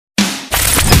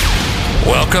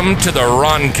Welcome to the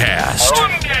Roncast,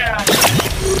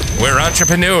 where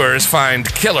entrepreneurs find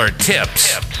killer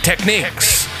tips,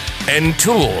 techniques, and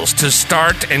tools to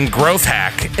start and growth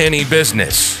hack any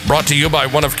business. Brought to you by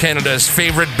one of Canada's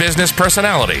favorite business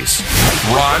personalities,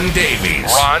 Ron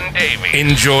Davies.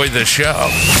 Enjoy the show.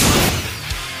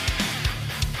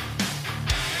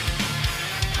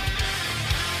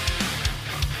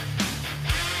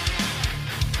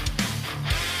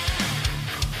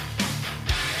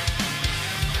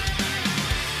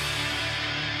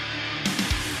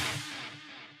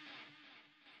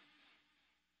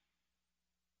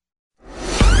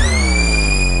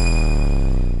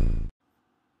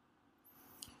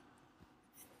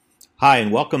 Hi,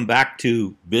 and welcome back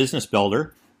to Business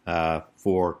Builder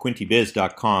for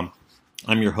QuintyBiz.com.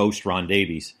 I'm your host, Ron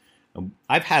Davies.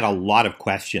 I've had a lot of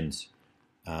questions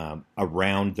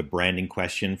around the branding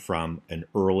question from an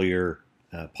earlier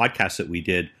podcast that we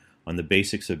did on the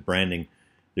basics of branding.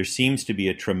 There seems to be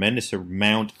a tremendous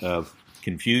amount of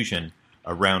confusion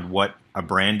around what a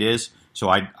brand is. So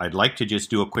I'd like to just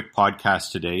do a quick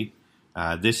podcast today.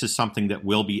 This is something that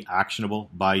will be actionable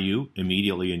by you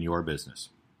immediately in your business.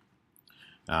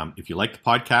 If you like the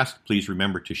podcast, please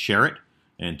remember to share it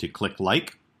and to click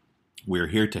like. We're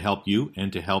here to help you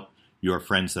and to help your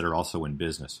friends that are also in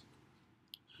business.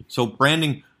 So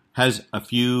branding has a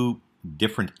few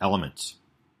different elements.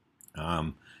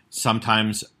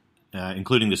 Sometimes,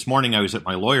 including this morning, I was at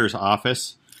my lawyer's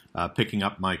office picking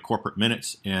up my corporate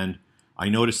minutes, and I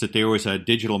noticed that there was a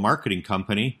digital marketing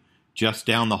company just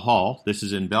down the hall, this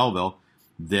is in Belleville,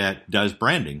 that does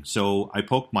branding. So I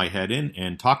poked my head in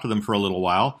and talked to them for a little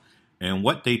while. And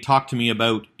what they talked to me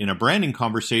about in a branding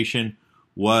conversation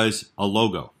was a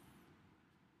logo.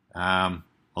 A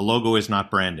logo is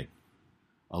not branding.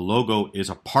 A logo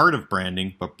is a part of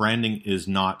branding, but branding is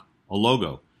not a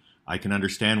logo. I can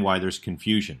understand why there's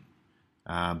confusion.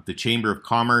 The Chamber of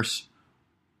Commerce,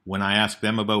 when I ask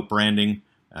them about branding,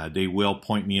 they will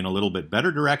point me in a little bit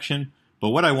better direction. But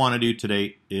what I want to do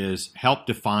today is help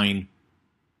define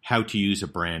how to use a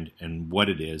brand and what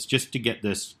it is, just to get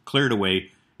this cleared away.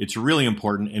 It's really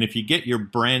important. And if you get your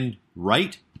brand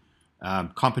right,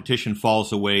 competition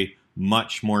falls away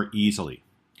much more easily.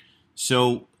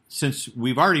 So since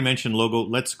we've already mentioned logo,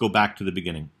 let's go back to the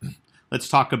beginning. Let's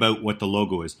talk about what the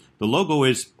logo is. The logo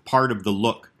is part of the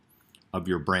look of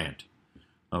your brand.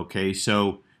 Okay,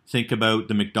 so think about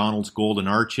the McDonald's golden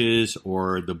arches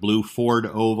or the blue Ford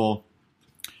oval,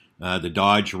 the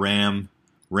Dodge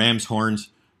Ram's horns.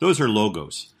 Those are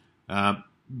logos.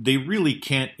 They really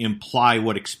can't imply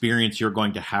what experience you're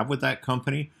going to have with that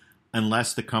company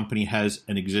unless the company has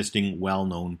an existing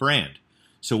well-known brand.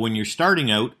 So when you're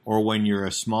starting out or when you're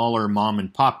a smaller mom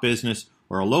and pop business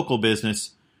or a local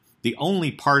business, the only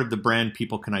part of the brand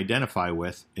people can identify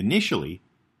with initially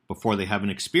before they have an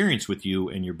experience with you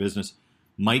and your business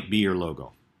might be your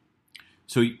logo.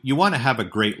 So you want to have a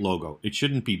great logo. It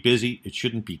shouldn't be busy. It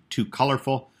shouldn't be too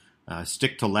colorful.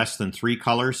 Stick to less than 3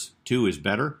 colors. 2 is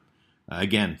better.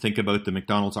 Again, think about the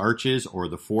McDonald's arches or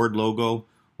the Ford logo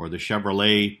or the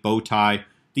Chevrolet bow tie,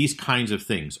 these kinds of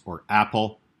things, or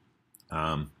Apple.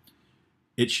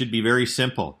 It should be very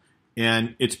simple.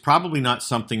 And it's probably not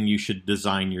something you should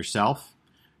design yourself.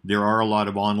 There are a lot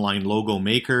of online logo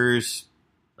makers.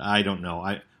 I don't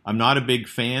know. I'm not a big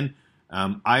fan.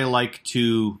 I like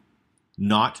to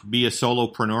not be a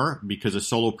solopreneur, because a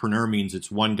solopreneur means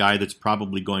it's one guy that's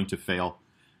probably going to fail.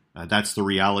 That's the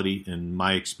reality in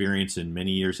my experience in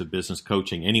many years of business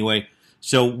coaching anyway.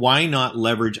 So why not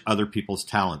leverage other people's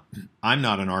talent? I'm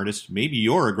not an artist. Maybe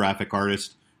you're a graphic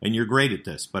artist and you're great at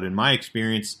this. But in my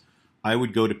experience, I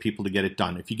would go to people to get it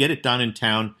done. If you get it done in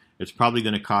town, it's probably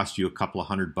going to cost you a couple of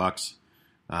 $100.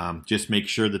 Just make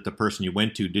sure that the person you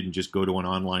went to didn't just go to an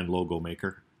online logo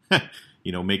maker.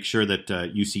 Make sure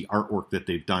that you see artwork that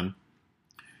they've done.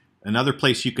 Another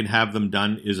place you can have them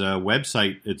done is a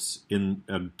website. It's in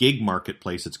a gig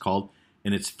marketplace, it's called,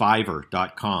 and it's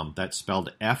Fiverr.com. That's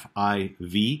spelled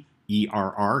Fiverr.com.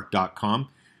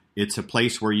 It's a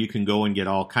place where you can go and get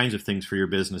all kinds of things for your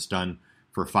business done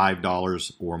for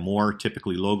 $5 or more.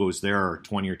 Typically, logos there are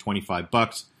 $20 or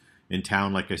 $25. In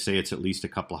town, like I say, it's at least a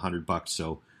couple of $100.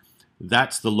 So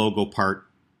that's the logo part.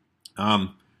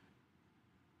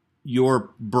 Your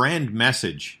brand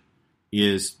message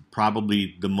is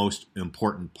probably the most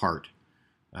important part.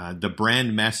 The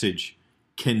brand message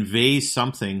conveys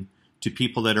something to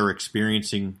people that are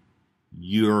experiencing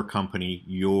your company,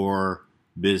 your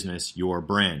business, your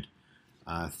brand.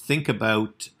 Think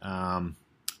about,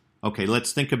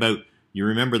 let's think about, you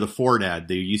remember the Ford ad.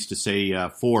 They used to say,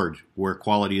 Ford, where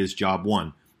quality is job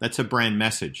one. That's a brand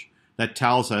message. That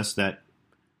tells us that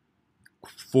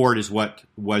Ford is what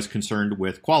was concerned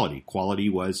with quality. Quality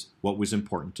was what was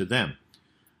important to them.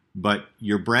 But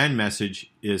your brand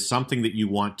message is something that you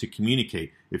want to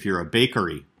communicate. If you're a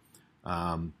bakery,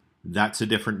 that's a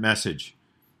different message.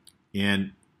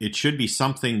 And it should be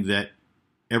something that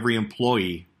every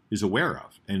employee is aware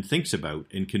of and thinks about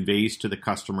and conveys to the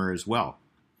customer as well.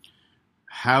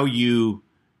 How you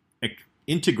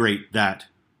integrate that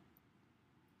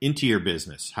into your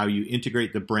business, how you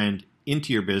integrate the brand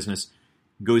into your business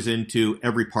goes into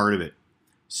every part of it.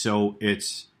 So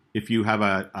it's, if you have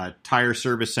a tire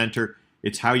service center,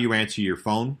 it's how you answer your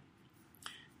phone.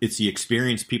 It's the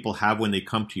experience people have when they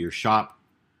come to your shop.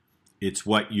 It's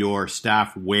what your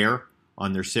staff wear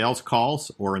on their sales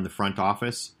calls or in the front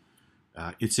office.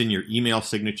 It's in your email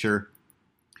signature.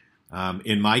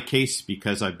 In my case,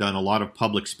 because I've done a lot of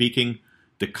public speaking,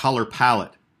 the color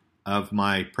palette of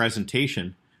my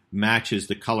presentation matches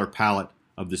the color palette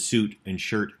of the suit and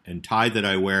shirt and tie that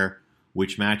I wear,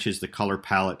 which matches the color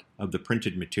palette of the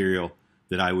printed material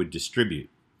that I would distribute.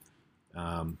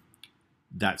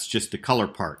 That's just the color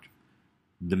part.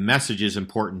 The message is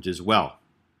important as well.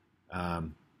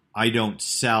 I don't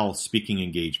sell speaking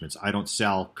engagements. I don't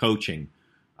sell coaching.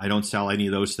 I don't sell any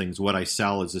of those things. What I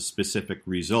sell is a specific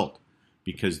result,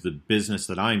 because the business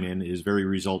that I'm in is very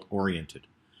result oriented.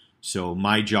 So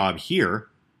my job here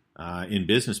in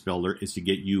Business Builder is to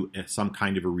get you some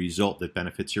kind of a result that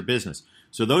benefits your business.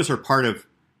 So those are part of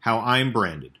how I'm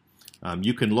branded.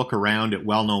 You can look around at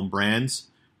well-known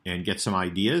brands and get some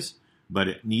ideas, but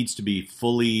it needs to be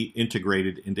fully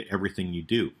integrated into everything you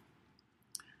do.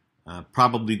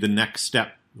 Probably the next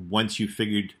step, once you've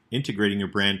figured integrating your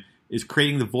brand, is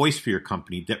creating the voice for your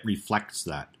company that reflects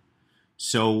that.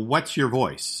 So what's your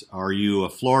voice? Are you a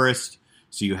florist?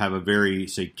 So you have a very,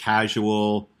 say,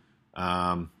 casual,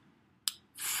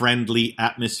 friendly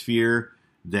atmosphere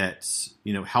that's,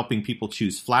 helping people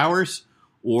choose flowers?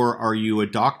 Or are you a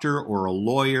doctor or a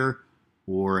lawyer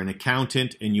or an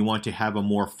accountant and you want to have a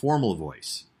more formal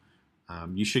voice?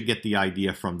 You should get the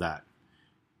idea from that.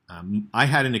 I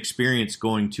had an experience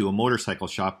going to a motorcycle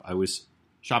shop. I was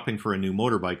shopping for a new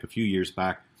motorbike a few years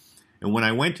back. And when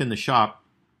I went in the shop,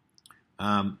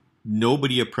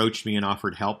 nobody approached me and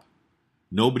offered help.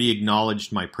 Nobody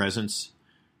acknowledged my presence.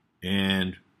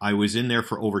 And I was in there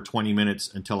for over 20 minutes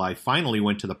until I finally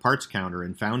went to the parts counter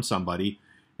and found somebody.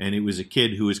 And it was a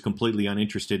kid who was completely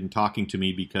uninterested in talking to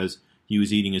me because he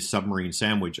was eating his submarine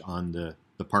sandwich on the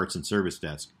parts and service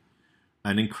desk.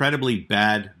 An incredibly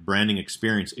bad branding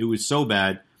experience. It was so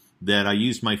bad that I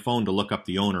used my phone to look up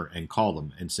the owner and call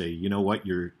them and say, you know what,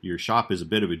 your shop is a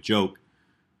bit of a joke.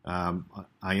 I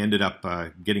ended up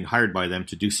getting hired by them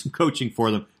to do some coaching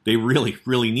for them. They really,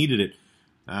 really needed it.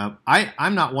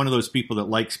 I'm not one of those people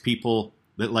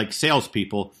that like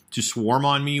salespeople to swarm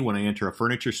on me when I enter a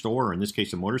furniture store, or in this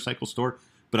case, a motorcycle store.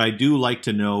 But I do like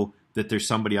to know that there's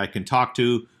somebody I can talk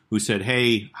to who said,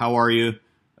 hey, how are you?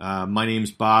 My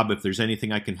name's Bob. If there's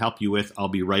anything I can help you with, I'll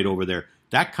be right over there.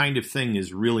 That kind of thing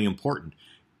is really important.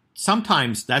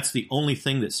 Sometimes that's the only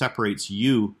thing that separates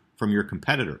you from your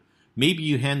competitor. Maybe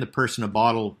you hand the person a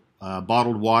bottled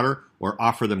water or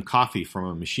offer them coffee from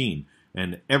a machine.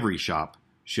 And every shop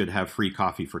should have free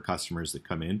coffee for customers that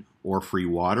come in, or free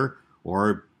water,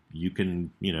 or you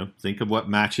can, think of what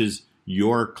matches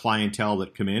your clientele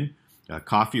that come in.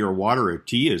 Coffee or water or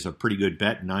tea is a pretty good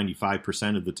bet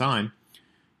 95% of the time.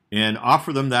 And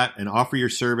offer them that and offer your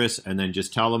service, and then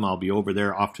just tell them I'll be over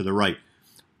there off to the right.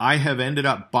 I have ended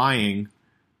up buying,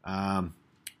 what's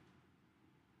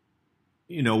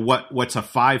a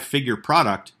 5-figure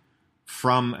product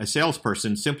from a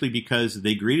salesperson simply because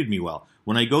they greeted me well.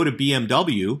 When I go to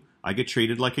BMW, I get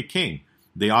treated like a king.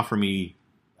 They offer me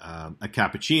a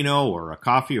cappuccino or a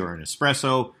coffee or an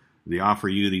espresso. They offer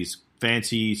you these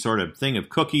fancy sort of thing of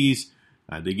cookies.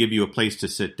 They give you a place to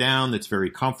sit down that's very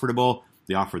comfortable.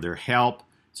 They offer their help.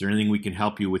 Is there anything we can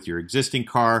help you with your existing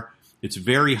car? It's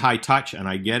very high touch, and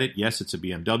I get it. Yes, it's a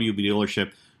BMW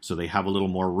dealership, so they have a little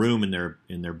more room in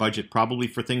their budget probably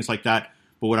for things like that.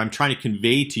 But what I'm trying to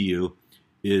convey to you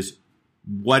is,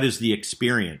 what is the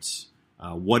experience?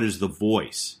 What is the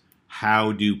voice?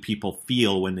 How do people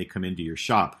feel when they come into your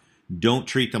shop? Don't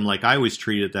treat them like I was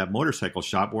treated at that motorcycle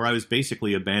shop, where I was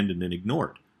basically abandoned and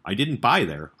ignored. I didn't buy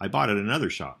there. I bought at another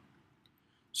shop.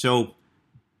 So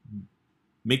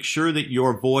make sure that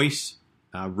your voice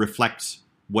reflects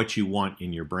what you want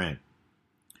in your brand.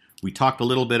 We talked a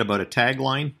little bit about a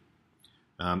tagline.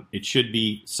 It should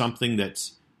be something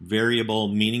that's very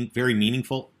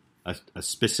meaningful, a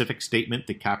specific statement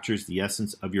that captures the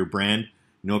essence of your brand.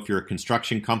 If you're a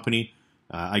construction company,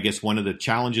 I guess one of the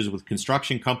challenges with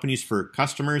construction companies for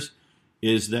customers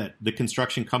is that the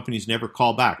construction companies never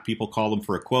call back. People call them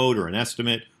for a quote or an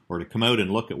estimate or to come out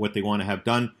and look at what they want to have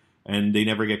done, and they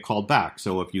never get called back.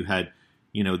 So if you had,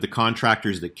 the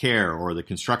contractors that care or the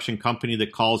construction company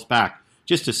that calls back,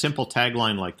 just a simple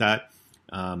tagline like that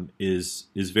is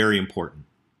very important.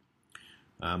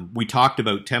 We talked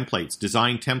about templates,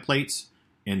 design templates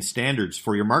and standards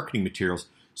for your marketing materials.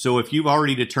 So if you've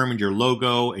already determined your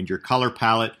logo and your color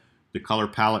palette, the color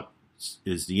palette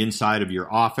is the inside of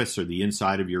your office or the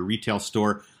inside of your retail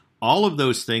store, all of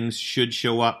those things should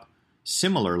show up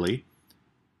similarly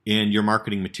in your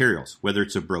marketing materials, whether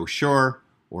it's a brochure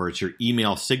or it's your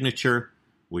email signature,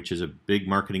 which is a big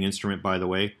marketing instrument, by the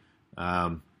way,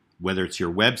 whether it's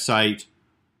your website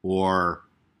or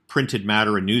printed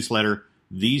matter, a newsletter.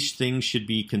 These things should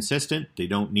be consistent. They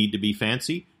don't need to be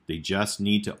fancy. They just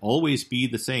need to always be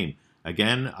the same.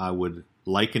 Again, I would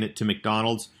liken it to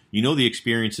McDonald's. You know the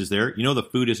experience is there. You know the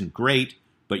food isn't great,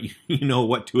 but you know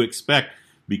what to expect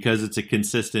because it's a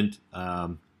consistent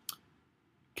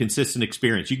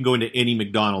experience. You can go into any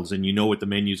McDonald's and you know what the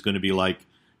menu is going to be like.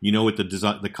 You know what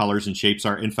the colors and shapes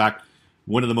are. In fact,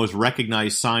 one of the most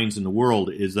recognized signs in the world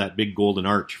is that big golden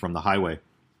arch from the highway.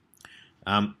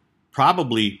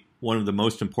 Probably one of the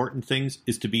most important things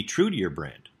is to be true to your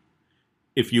brand.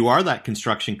 If you are that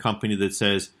construction company that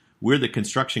says, we're the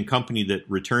construction company that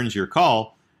returns your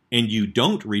call, and you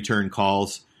don't return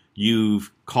calls,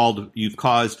 you've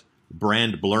caused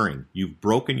brand blurring. You've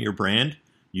broken your brand.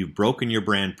 You've broken your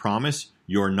brand promise.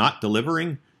 You're not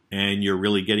delivering, and you're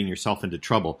really getting yourself into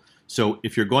trouble. So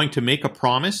if you're going to make a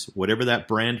promise, whatever that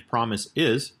brand promise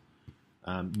is,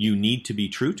 you need to be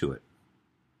true to it.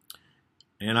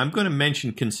 And I'm going to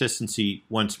mention consistency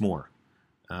once more.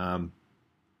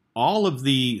 All of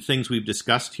the things we've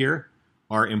discussed here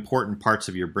are important parts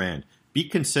of your brand. Be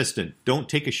consistent. Don't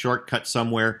take a shortcut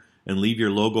somewhere and leave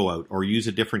your logo out or use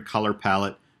a different color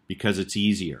palette because it's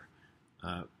easier.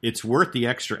 It's worth the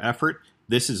extra effort.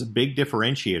 This is a big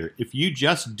differentiator. If you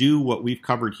just do what we've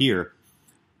covered here,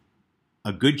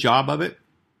 a good job of it,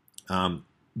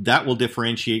 that will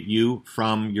differentiate you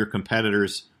from your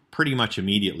competitors pretty much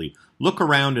immediately. Look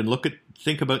around and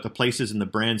think about the places and the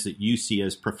brands that you see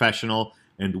as professional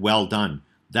and well done.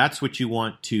 That's what you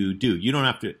want to do. You don't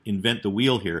have to invent the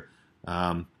wheel here.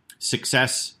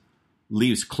 Success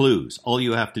leaves clues. All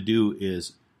you have to do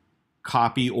is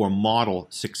copy or model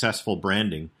successful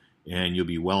branding, and you'll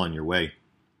be well on your way.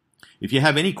 If you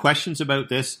have any questions about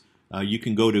this, you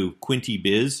can go to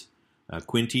QuintyBiz,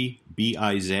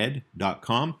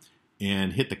 QuintyBiz.com,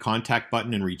 and hit the contact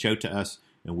button and reach out to us,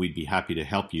 and we'd be happy to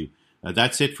help you.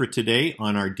 That's it for today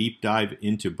on our deep dive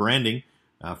into branding.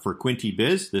 For Quinty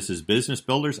Biz, this is Business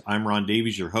Builders. I'm Ron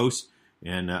Davies, your host,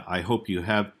 and I hope you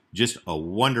have just a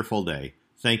wonderful day.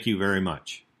 Thank you very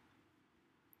much.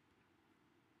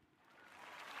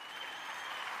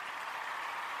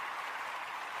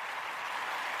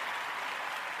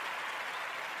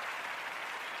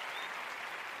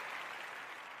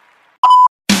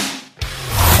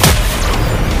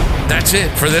 That's it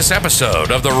for this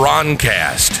episode of the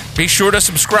Roncast. Be sure to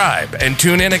subscribe and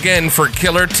tune in again for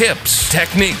killer tips,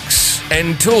 techniques,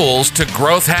 and tools to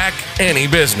growth hack any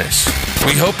business.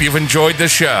 We hope you've enjoyed the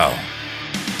show.